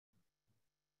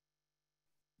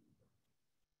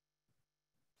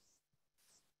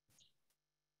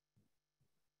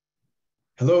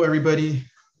Hello, everybody.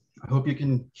 I hope you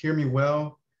can hear me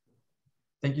well.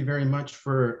 Thank you very much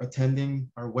for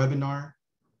attending our webinar.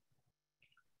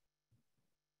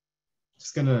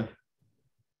 Just gonna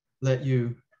let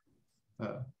you,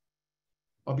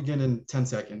 I'll begin in 10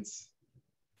 seconds.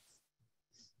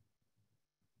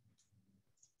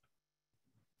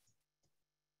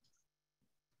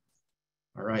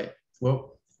 All right,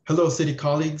 well, hello, city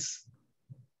colleagues.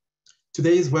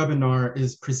 Today's webinar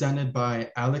is presented by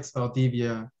Alex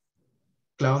Valdivia,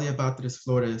 Claudia Batres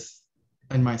Flores,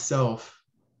 and myself,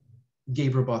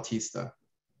 Gabriel Bautista,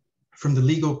 from the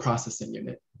Legal Processing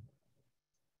Unit.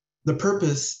 The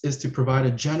purpose is to provide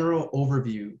a general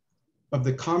overview of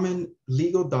the common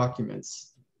legal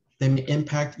documents that may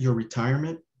impact your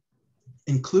retirement,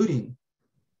 including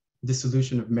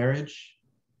dissolution of marriage,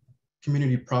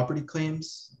 community property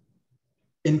claims,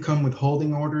 income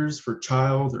withholding orders for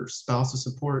child or spousal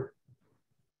support,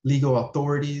 legal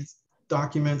authorities,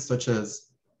 documents such as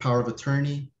power of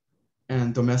attorney,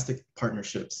 and domestic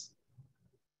partnerships.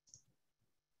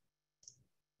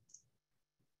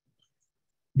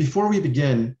 Before we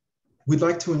begin, we'd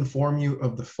like to inform you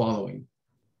of the following.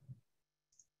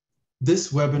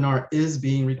 This webinar is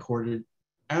being recorded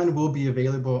and will be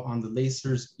available on the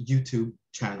LACER's YouTube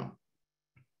channel.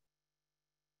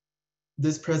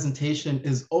 This presentation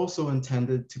is also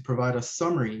intended to provide a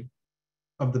summary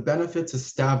of the benefits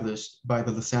established by the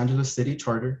Los Angeles City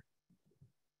Charter,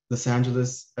 Los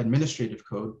Angeles Administrative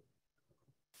Code,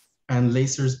 and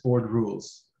LACER's board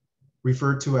rules,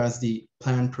 referred to as the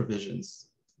plan provisions.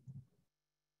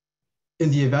 In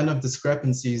the event of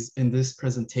discrepancies in this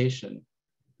presentation,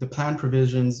 the plan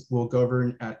provisions will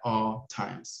govern at all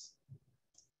times.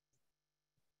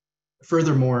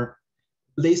 Furthermore,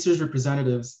 LACER's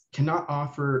representatives cannot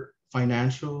offer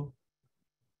financial,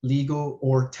 legal,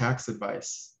 or tax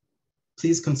advice.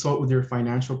 Please consult with your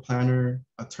financial planner,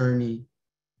 attorney,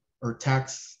 or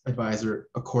tax advisor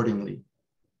accordingly.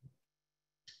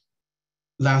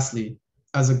 Lastly,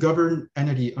 as a governed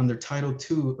entity under Title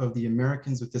II of the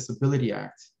Americans with Disability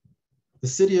Act, the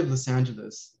City of Los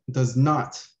Angeles does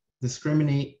not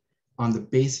discriminate on the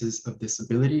basis of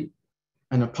disability,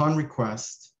 and upon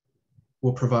request,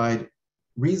 will provide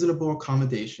reasonable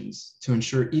accommodations to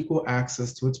ensure equal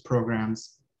access to its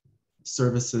programs,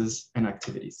 services, and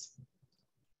activities.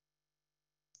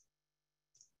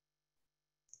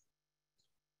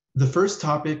 The first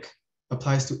topic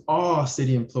applies to all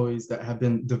city employees that have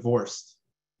been divorced.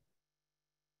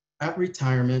 At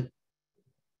retirement,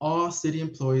 all city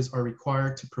employees are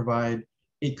required to provide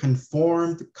a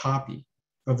conformed copy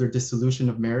of their dissolution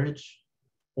of marriage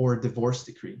or divorce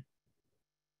decree.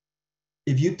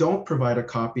 If you don't provide a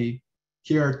copy,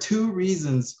 here are 2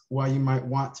 reasons why you might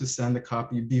want to send a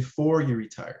copy before you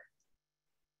retire.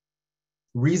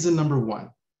 Reason number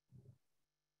 1,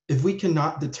 if we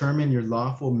cannot determine your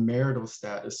lawful marital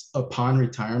status upon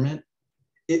retirement,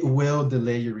 it will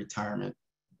delay your retirement.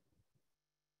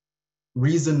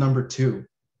 Reason number 2,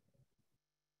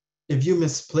 if you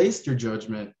misplaced your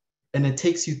judgment and it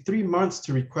takes you 3 months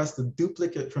to request a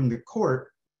duplicate from the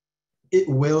court, it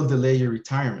will delay your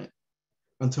retirement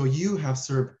until you have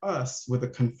served us with a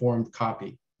conformed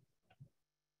copy.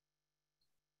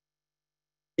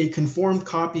 A conformed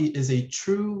copy is a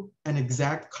true and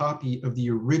exact copy of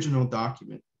the original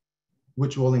document,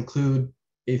 which will include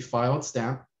a filed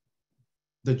stamp,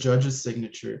 the judge's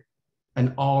signature,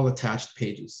 and all attached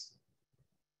pages.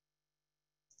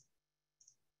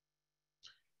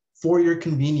 For your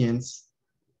convenience,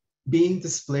 being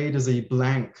displayed as a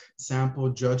blank sample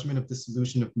judgment of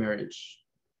dissolution of marriage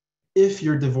if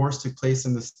your divorce took place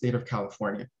in the state of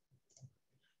California.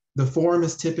 The form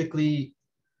is typically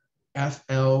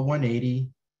FL 180,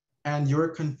 and your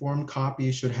conformed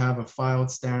copy should have a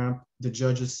filed stamp, the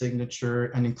judge's signature,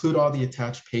 and include all the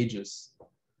attached pages.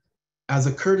 As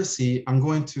a courtesy, I'm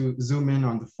going to zoom in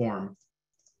on the form.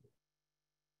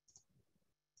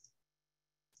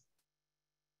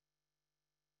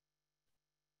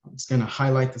 I'm just going to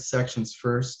highlight the sections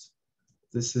first.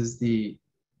 This is the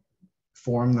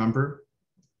form number.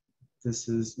 This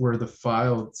is where the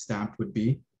filed stamp would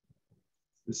be.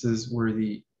 This is where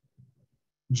the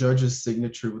judge's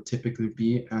signature would typically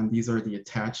be, and these are the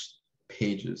attached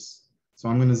pages. So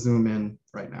I'm going to zoom in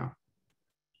right now.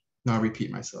 Now I'll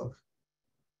repeat myself.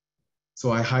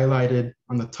 So I highlighted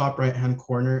on the top right-hand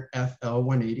corner FL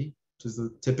 180, which is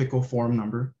the typical form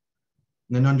number.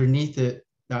 And then underneath it,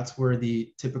 that's where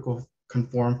the typical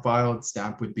conform filed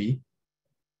stamp would be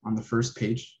on the first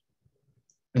page.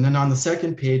 And then on the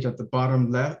second page at the bottom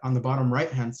left, on the bottom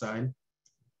right-hand side,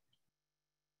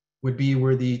 would be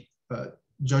where the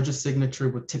judge's signature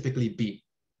would typically be.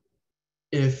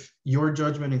 If your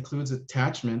judgment includes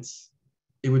attachments,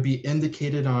 it would be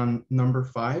indicated on number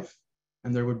 5,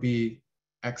 and there would be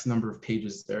X number of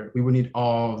pages there. We would need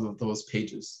all of those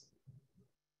pages.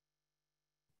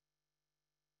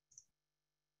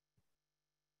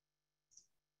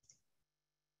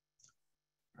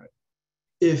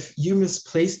 If you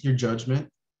misplaced your judgment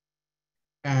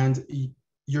and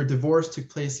your divorce took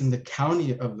place in the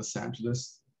county of Los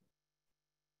Angeles,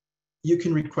 you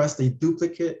can request a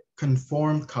duplicate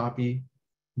conformed copy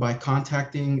by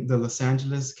contacting the Los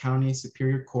Angeles County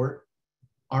Superior Court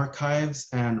Archives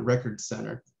and Records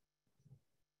Center,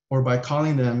 or by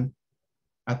calling them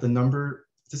at the number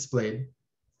displayed,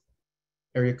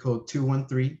 area code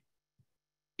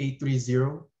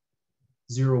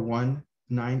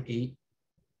 213-830-0198.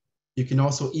 You can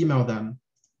also email them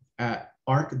at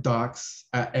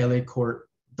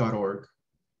arcdocs@lacourt.org.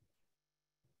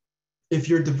 If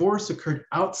your divorce occurred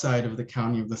outside of the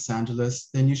county of Los Angeles,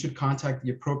 then you should contact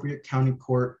the appropriate county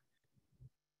court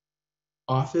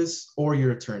office or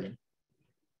your attorney.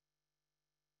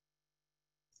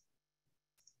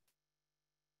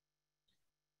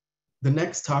 The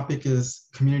next topic is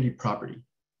community property.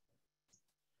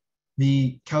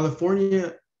 The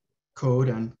California Code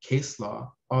and case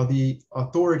law are the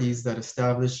authorities that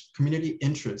establish community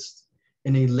interest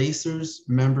in a LACERS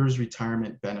member's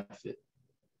retirement benefit.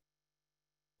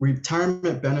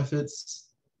 Retirement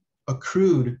benefits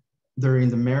accrued during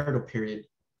the marital period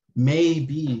may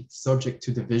be subject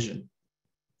to division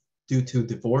due to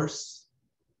divorce,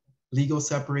 legal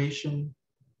separation,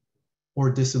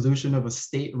 or dissolution of a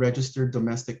state-registered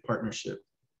domestic partnership.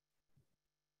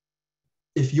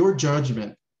 If your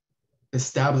judgment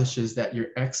establishes that your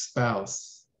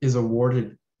ex-spouse is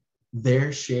awarded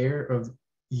their share of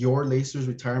your LACERS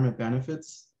retirement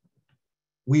benefits,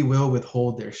 we will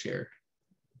withhold their share.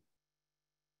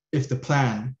 If the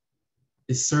plan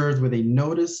is served with a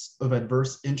notice of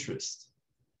adverse interest,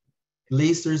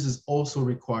 LACERS is also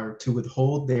required to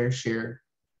withhold their share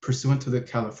pursuant to the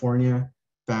California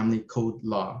Family Code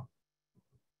law.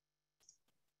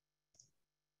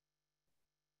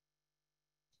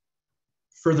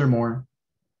 Furthermore,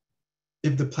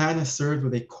 if the plan is served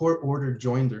with a court-ordered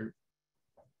joinder,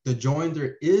 the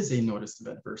joinder is a notice of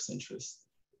adverse interest,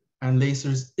 and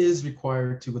LACERS is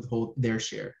required to withhold their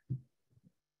share,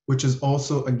 which is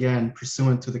also, again,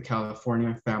 pursuant to the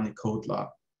California Family Code law.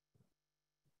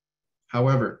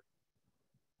 However,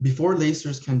 before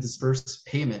LACERS can disperse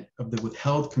payment of the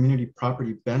withheld community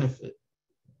property benefit,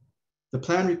 the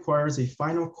plan requires a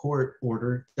final court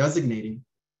order designating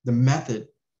the method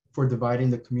for dividing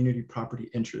the community property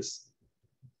interest.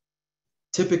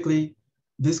 Typically,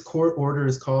 this court order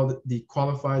is called the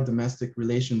Qualified Domestic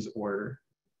Relations Order.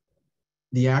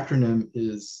 The acronym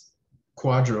is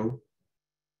QDRO,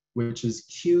 which is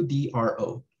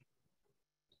QDRO.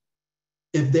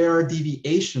 If there are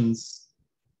deviations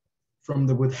from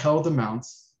the withheld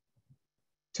amounts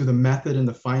to the method in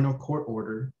the final court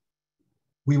order,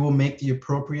 we will make the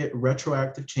appropriate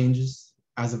retroactive changes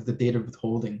as of the date of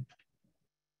withholding.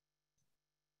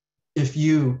 If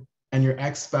you and your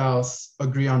ex-spouse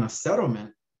agree on a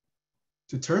settlement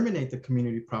to terminate the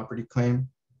community property claim,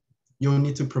 you'll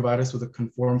need to provide us with a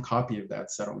conformed copy of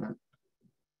that settlement.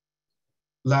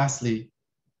 Lastly,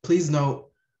 please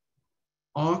note,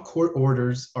 all court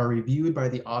orders are reviewed by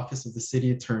the Office of the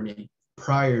City Attorney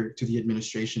prior to the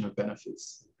administration of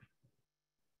benefits.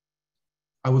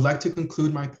 I would like to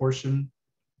conclude my portion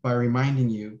by reminding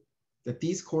you that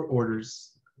these court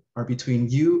orders are between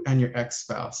you and your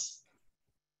ex-spouse.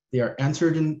 They are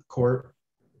entered in court,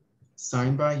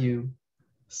 signed by you,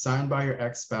 signed by your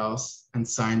ex-spouse, and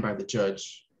signed by the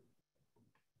judge.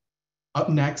 Up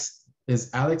next is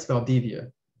Alex Valdivia,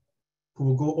 who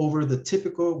will go over the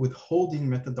typical withholding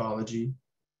methodology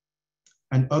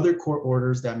and other court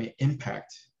orders that may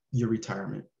impact your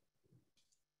retirement.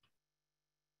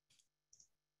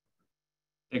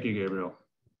 Thank you, Gabriel.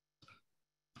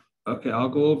 Okay, I'll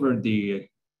go over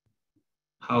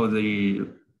how the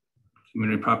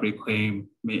community property claim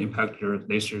may impact your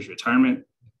LACERS retirement.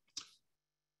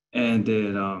 And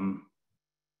then,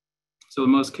 so in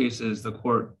most cases, the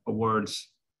court awards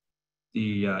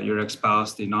your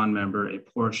ex-spouse, the non-member, a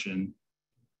portion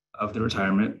of the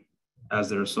retirement as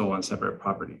their sole and separate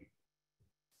property.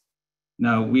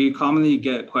 Now, we commonly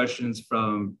get questions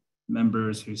from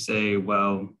members who say,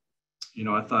 well, you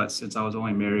know, I thought since I was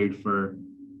only married for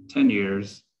 10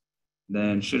 years,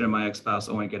 then shouldn't my ex-spouse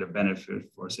only get a benefit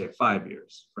for, say, 5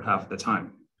 years, for half the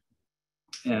time?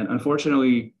 And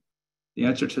unfortunately, the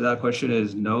answer to that question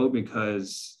is no,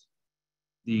 because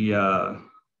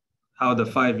how the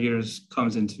 5 years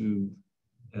comes into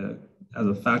as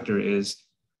a factor is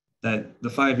that the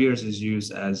 5 years is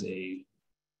used as a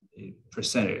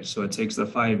percentage. So it takes the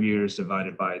 5 years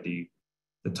divided by the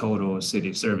total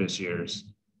city service years,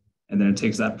 and then it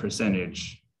takes that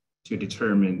percentage to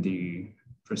determine the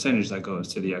percentage that goes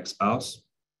to the ex-spouse.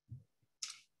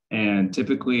 And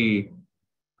typically,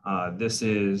 this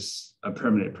is a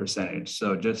permanent percentage.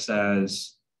 So just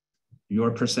as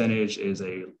your percentage is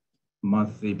a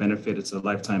monthly benefit, it's a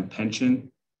lifetime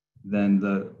pension, then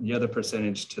the other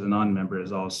percentage to the non-member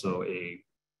is also a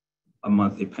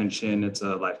monthly pension. It's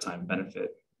a lifetime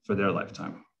benefit for their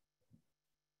lifetime.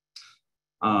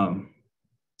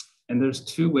 And there's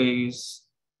two ways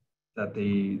that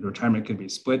the retirement could be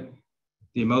split.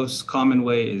 The most common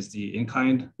way is the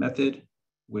in-kind method,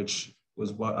 which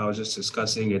was what I was just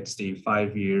discussing. It's the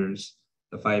 5 years,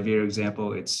 the 5-year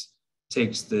example. It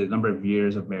takes the number of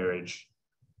years of marriage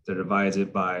that divides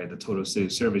it by the total city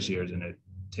service years, and it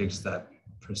takes that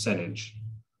percentage.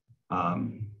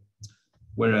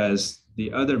 Whereas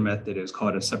the other method is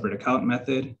called a separate account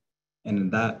method. And in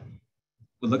that,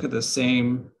 we look at the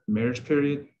same marriage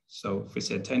period. So if we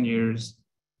said 10 years,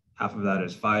 half of that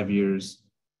is 5 years.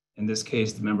 In this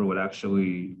case, the member would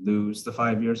actually lose the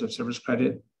 5 years of service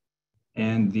credit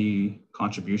and the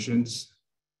contributions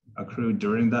accrued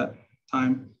during that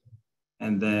time.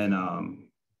 And then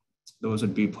those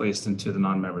would be placed into the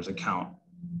non-member's account.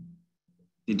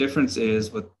 The difference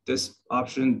is with this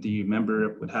option, the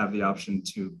member would have the option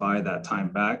to buy that time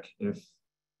back if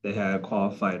they had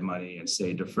qualified money and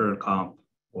say deferred comp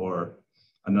or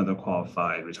another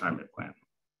qualified retirement plan.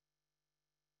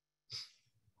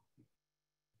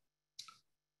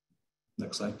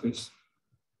 Next slide, please.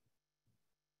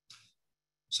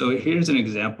 So here's an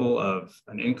example of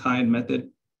an in-kind method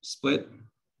split,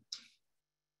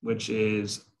 which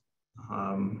is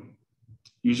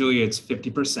usually it's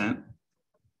 50%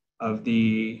 of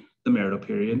the marital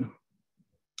period.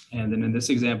 And then in this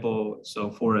example, so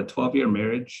for a 12-year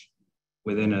marriage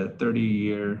within a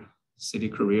 30-year city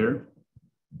career,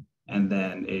 and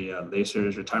then a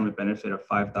LACERS retirement benefit of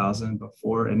 $5,000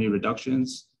 before any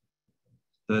reductions,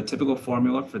 the typical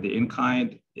formula for the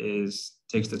in-kind is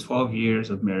takes the 12 years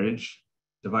of marriage,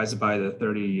 divides it by the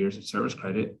 30 years of service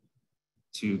credit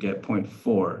to get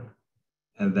 0.4.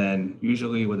 And then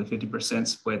usually with a 50%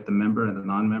 split, the member and the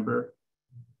non-member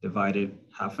divided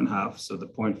half and half. So the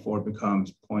 0.4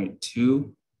 becomes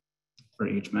 0.2 for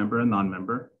each member and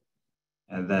non-member.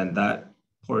 And then that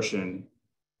portion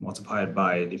multiplied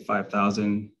by the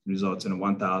 5,000 results in a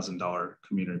 $1,000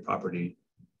 community property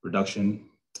reduction.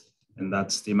 And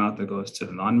that's the amount that goes to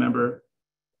the non-member.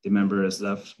 The member is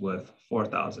left with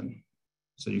 4,000.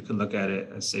 So you could look at it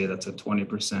and say that's a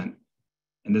 20%.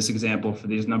 In this example, for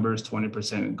these numbers,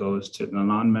 20% goes to the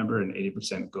non-member and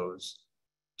 80% goes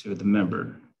to the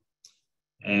member.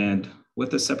 And with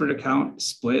the separate account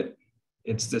split,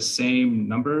 it's the same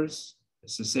numbers,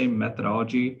 it's the same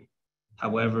methodology.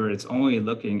 However, it's only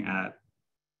looking at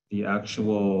the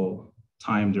actual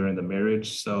time during the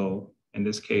marriage. So in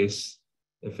this case,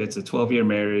 if it's a 12-year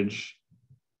marriage,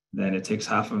 then it takes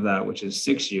half of that, which is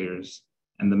 6 years,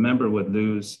 and the member would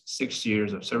lose 6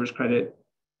 years of service credit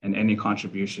and any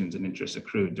contributions and interest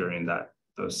accrued during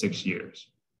those 6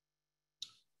 years.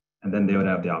 And then they would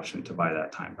have the option to buy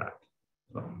that time back.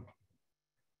 So,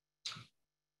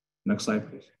 next slide,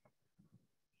 please.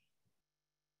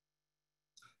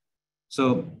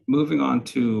 So moving on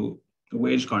to the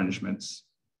wage garnishments.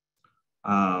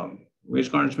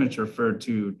 Wage garnishments refer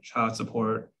to child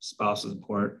support, spousal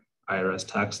support, IRS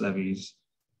tax levies,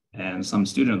 and some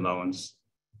student loans.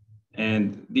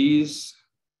 And these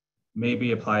may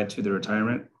be applied to the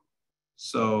retirement.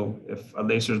 So if a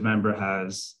LACERS member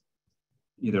has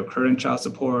either current child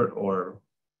support or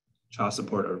child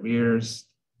support arrears,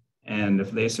 and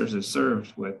if LACERS is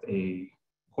served with a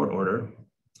court order,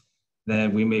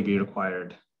 then we may be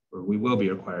required, or we will be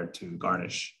required to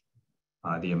garnish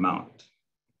the amount.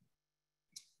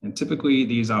 And typically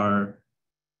these are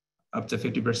up to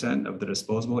 50% of the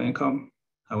disposable income.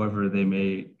 However, they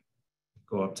may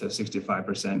go up to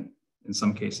 65% in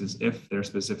some cases if they're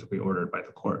specifically ordered by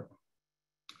the court.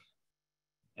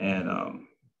 And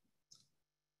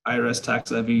IRS tax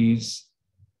levies,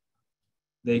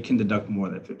 they can deduct more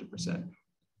than 50%.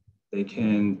 They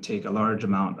can take a large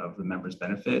amount of the member's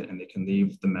benefit and they can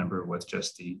leave the member with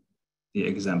just the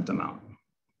exempt amount.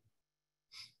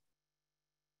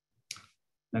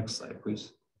 Next slide,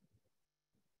 please.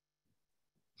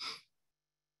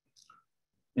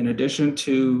 In addition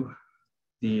to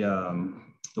the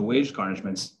wage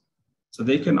garnishments, so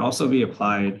they can also be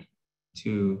applied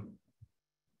to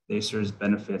LACERS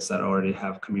benefits that already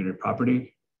have community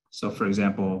property. So for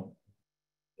example,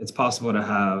 it's possible to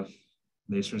have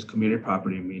Lacer's community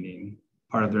property, meaning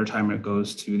part of the retirement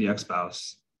goes to the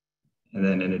ex-spouse. And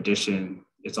then in addition,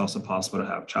 it's also possible to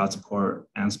have child support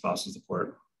and spousal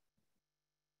support.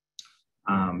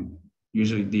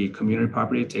 Usually the community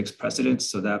property takes precedence,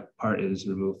 so that part is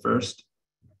removed first.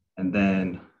 And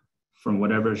then from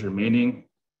whatever is remaining,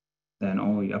 then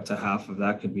only up to half of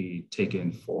that could be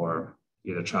taken for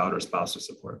either child or spousal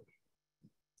support.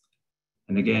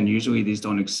 And again, usually these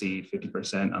don't exceed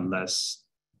 50% unless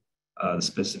the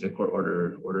specific court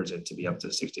order orders it to be up to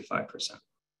 65%.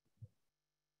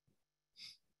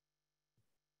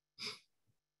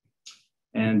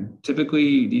 And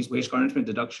typically these wage garnishment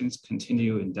deductions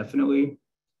continue indefinitely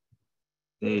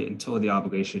until the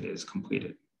obligation is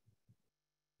completed.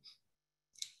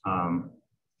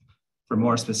 For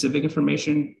more specific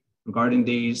information regarding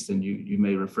these, then you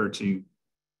may refer to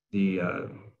the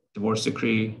divorce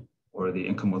decree or the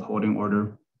income withholding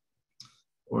order,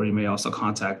 or you may also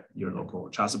contact your local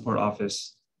child support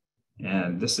office.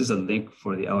 And this is a link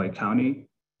for the LA County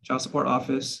Child Support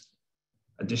Office.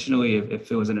 Additionally, if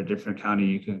it was in a different county,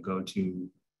 you can go to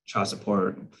child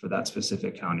support for that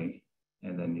specific county,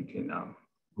 and then you can get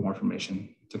more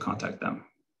information to contact them.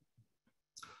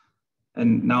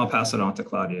 And now I'll pass it on to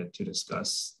Claudia to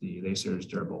discuss the Lacer's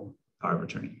durable power of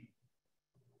attorney.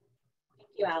 Thank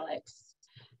you, Alex.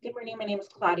 Good morning, my name is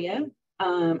Claudia.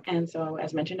 And so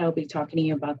as mentioned, I'll be talking to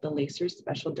you about the Lacer's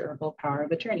Special Durable Power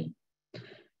of Attorney.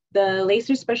 The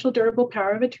Lacer's Special Durable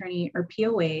Power of Attorney, or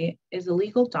POA, is a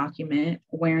legal document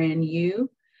wherein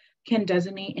you can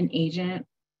designate an agent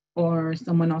or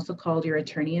someone also called your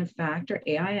attorney of fact, or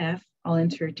AIF, all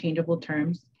interchangeable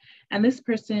terms. And this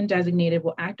person designated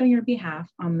will act on your behalf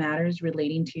on matters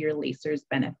relating to your Lacer's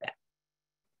benefit.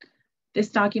 This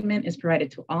document is provided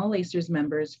to all Lacer's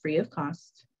members free of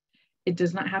cost. It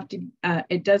does not have to,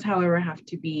 it does, however, have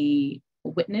to be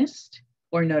witnessed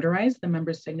or notarized. The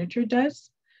member's signature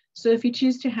does. So if you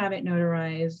choose to have it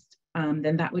notarized,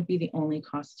 then that would be the only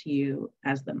cost to you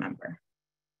as the member.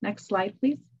 Next slide,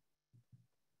 please.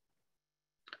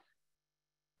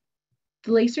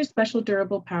 The Lacer's Special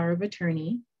Durable Power of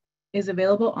Attorney is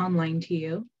available online to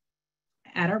you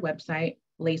at our website,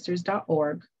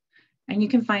 lacers.org. And you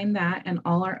can find that and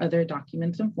all our other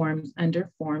documents and forms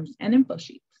under Forms and Info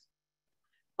Sheets.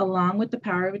 Along with the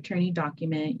Power of Attorney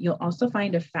document, you'll also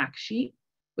find a fact sheet,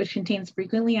 which contains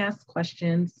frequently asked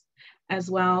questions,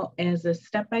 as well as a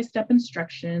step-by-step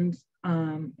instructions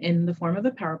in the form of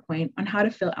a PowerPoint on how to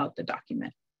fill out the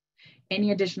document.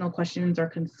 Any additional questions or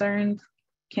concerns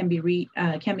can be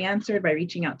answered by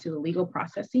reaching out to the Legal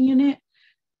Processing Unit,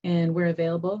 and we're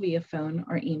available via phone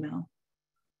or email.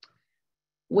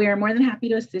 We're more than happy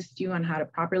to assist you on how to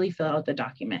properly fill out the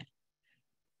document.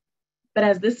 But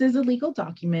as this is a legal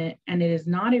document and it is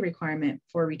not a requirement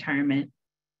for retirement,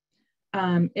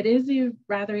 it is a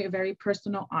very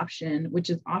personal option which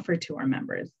is offered to our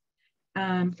members.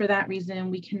 For that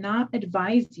reason, we cannot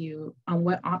advise you on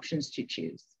what options to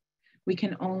choose. We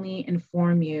can only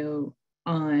inform you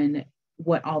on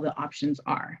what all the options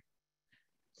are.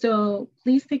 So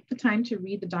please take the time to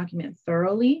read the document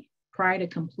thoroughly prior to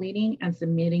completing and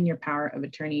submitting your Power of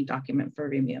Attorney document for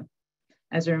review.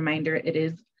 As a reminder, it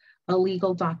is a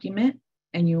legal document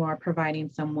and you are providing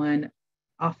someone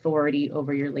authority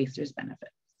over your Lacer's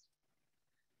benefits.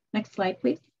 Next slide,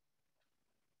 please.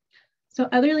 So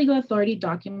other legal authority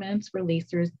documents for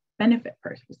Lacer's benefit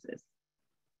purposes.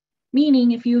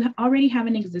 Meaning if you already have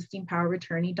an existing Power of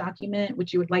Attorney document,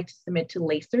 which you would like to submit to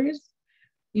Lacer's,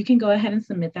 you can go ahead and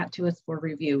submit that to us for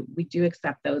review. We do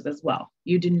accept those as well.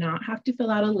 You do not have to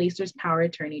fill out a Lacer's Power of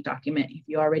Attorney document if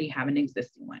you already have an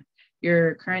existing one.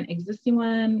 Your current existing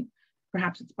one,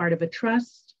 perhaps it's part of a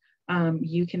trust,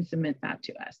 you can submit that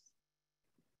to us.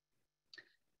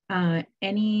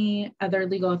 Any other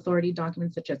legal authority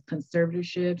documents such as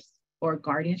conservatorships or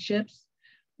guardianships,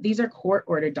 these are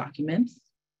court-ordered documents.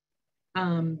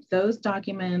 Those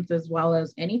documents, as well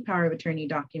as any Power of Attorney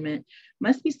document,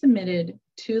 must be submitted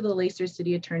to the Lacer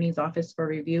City Attorney's Office for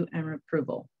review and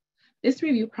approval. This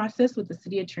review process with the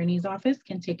City Attorney's Office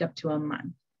can take up to a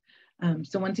month.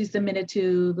 So once you submit it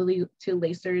to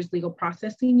Lacer's Legal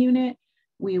Processing Unit,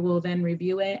 we will then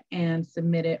review it and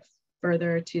submit it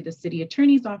further to the City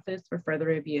Attorney's Office for further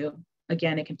review.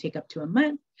 Again, it can take up to a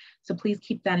month. So please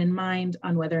keep that in mind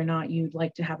on whether or not you'd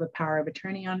like to have a Power of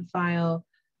Attorney on file.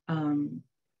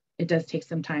 It does take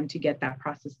some time to get that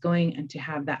process going and to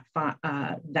have that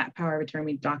Power of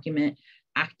Attorney document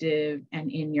active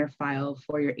and in your file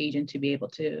for your agent to be able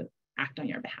to act on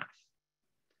your behalf.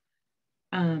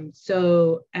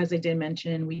 So as I did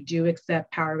mention, we do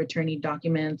accept Power of Attorney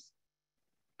documents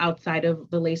outside of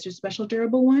the Lacer Special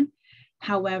Durable one.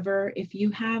 However, if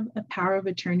you have a power of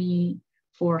attorney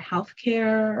for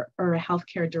healthcare or a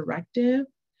healthcare directive,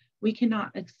 we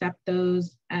cannot accept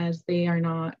those as they are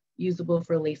not usable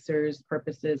for LACERS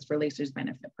purposes, for LACERS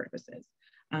benefit purposes.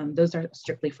 Those are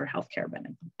strictly for healthcare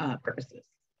purposes.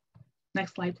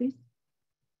 Next slide, please.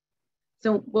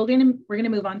 So we're gonna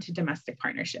move on to domestic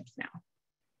partnerships now.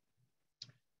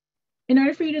 In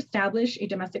order for you to establish a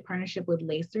domestic partnership with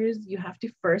LACERS, you have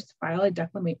to first file a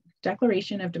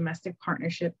declaration of domestic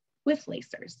partnership with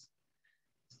LACERS,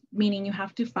 meaning you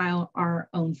have to file our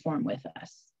own form with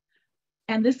us.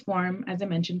 And this form, as I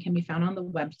mentioned, can be found on the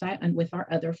website and with our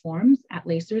other forms at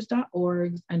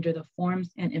lacers.org under the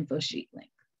forms and info sheet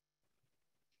link.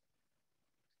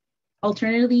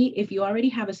 Alternatively, if you already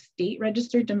have a state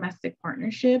registered domestic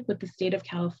partnership with the state of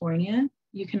California,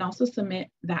 you can also submit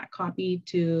that copy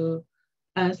to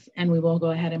us and we will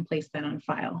go ahead and place that on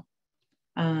file.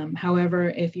 However,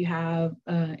 if you have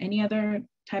any other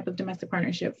type of domestic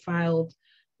partnership filed,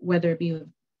 whether it be with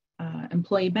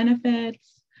employee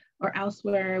benefits or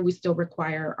elsewhere, we still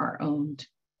require our own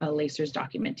LACERS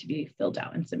document to be filled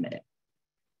out and submitted.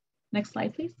 Next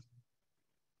slide, please.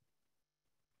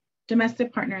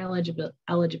 Domestic partner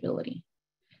eligibility.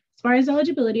 As far as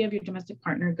eligibility of your domestic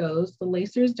partner goes, the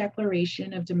LACERS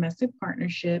Declaration of Domestic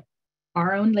Partnership,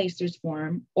 our own LACERS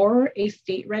form, or a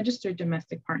state registered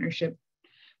domestic partnership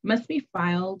must be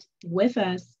filed with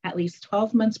us at least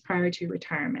 12 months prior to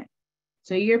retirement.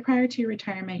 So a year prior to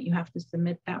retirement, you have to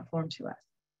submit that form to us.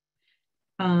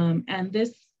 And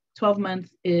this 12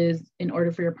 months is in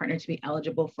order for your partner to be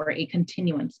eligible for a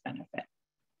continuance benefit.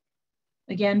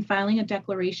 Again, filing a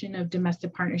declaration of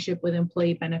domestic partnership with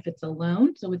employee benefits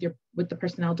alone, so with the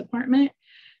personnel department,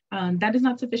 that is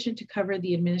not sufficient to cover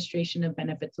the administration of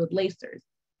benefits with LACERS.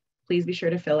 Please be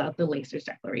sure to fill out the LACERS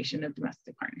Declaration of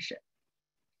Domestic Partnership.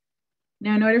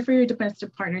 Now, in order for your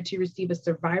domestic partner to receive a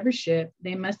survivorship,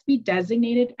 they must be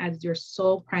designated as your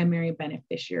sole primary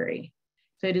beneficiary.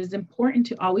 So it is important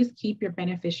to always keep your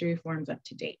beneficiary forms up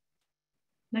to date.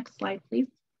 Next slide, please.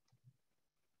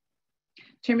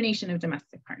 Termination of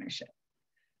domestic partnership.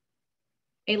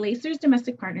 A LACERS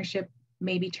domestic partnership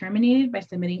may be terminated by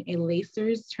submitting a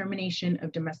LACERS termination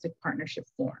of domestic partnership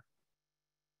form.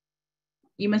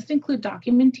 You must include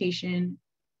documentation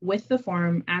with the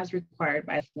form as required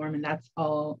by the form, and that's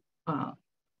all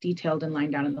detailed and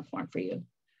lined out in the form for you.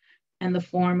 And the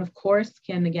form, of course,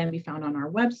 can again be found on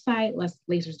our website,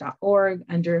 lacers.org,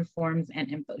 under forms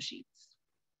and info sheets.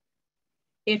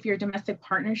 If your domestic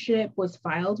partnership was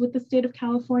filed with the state of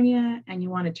California and you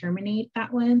want to terminate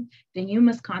that one, then you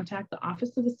must contact the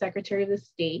Office of the Secretary of the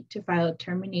State to file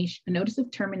a notice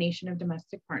of termination of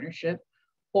domestic partnership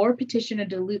or petition a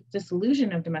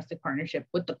dissolution of domestic partnership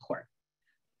with the court.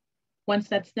 Once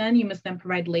that's done, you must then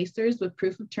provide LACERS with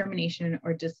proof of termination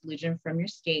or dissolution from your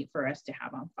state for us to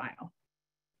have on file.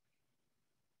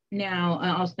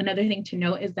 Now, another thing to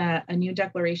note is that a new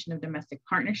declaration of domestic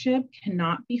partnership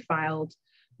cannot be filed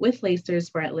with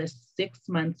LACERS for at least 6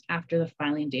 months after the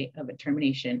filing date of a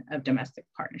termination of domestic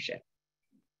partnership.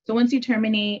 So once you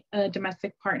terminate a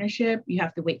domestic partnership, you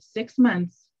have to wait 6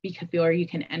 months before you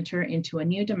can enter into a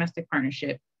new domestic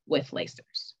partnership with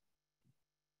LACERS.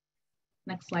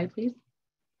 Next slide, please.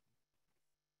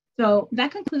 So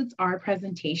that concludes our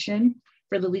presentation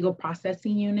for the legal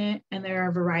processing unit. And there are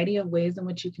a variety of ways in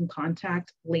which you can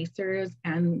contact LACERS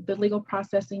and the legal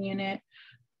processing unit,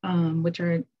 which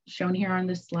are shown here on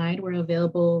this slide. We're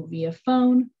available via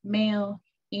phone, mail,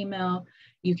 email.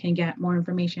 You can get more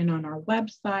information on our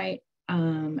website,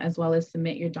 as well as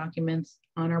submit your documents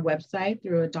on our website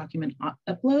through a document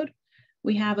upload.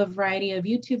 We have a variety of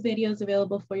YouTube videos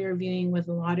available for your viewing with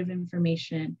a lot of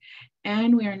information.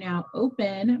 And we are now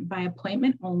open by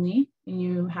appointment only. And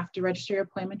you have to register your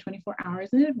appointment 24 hours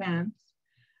in advance.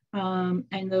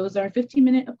 And those are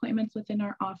 15-minute appointments within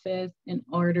our office in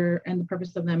order, and the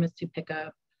purpose of them is to pick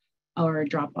up or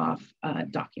drop off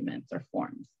documents or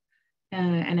forms.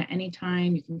 And at any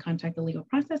time, you can contact the legal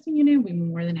processing unit. We're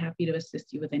more than happy to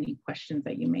assist you with any questions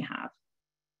that you may have.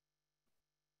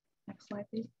 Next slide,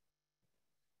 please.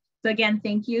 So again,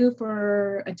 thank you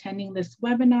for attending this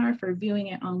webinar, for viewing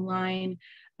it online.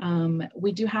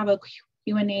 We do have a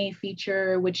Q&A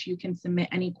feature which you can submit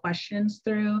any questions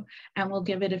through, and we'll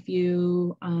give it a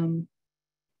few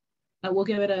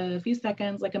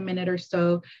seconds, like a minute or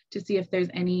so, to see if there's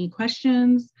any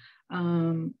questions.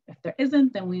 If there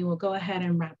isn't, then we will go ahead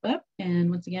and wrap up.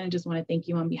 And once again, I just want to thank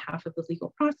you on behalf of the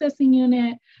legal processing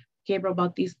unit, Gabriel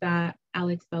Bautista,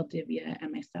 Alex Valdivia,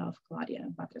 and myself, Claudia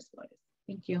Batres-Flores.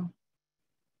 Thank you.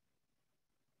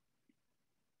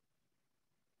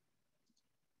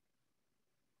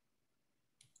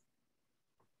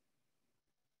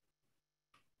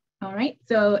 All right,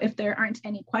 so if there aren't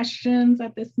any questions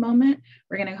at this moment,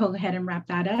 we're gonna go ahead and wrap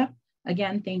that up.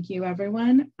 Again, thank you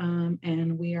everyone.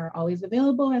 And we are always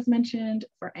available, as mentioned,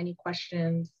 for any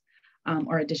questions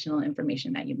or additional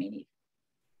information that you may need.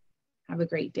 Have a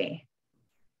great day.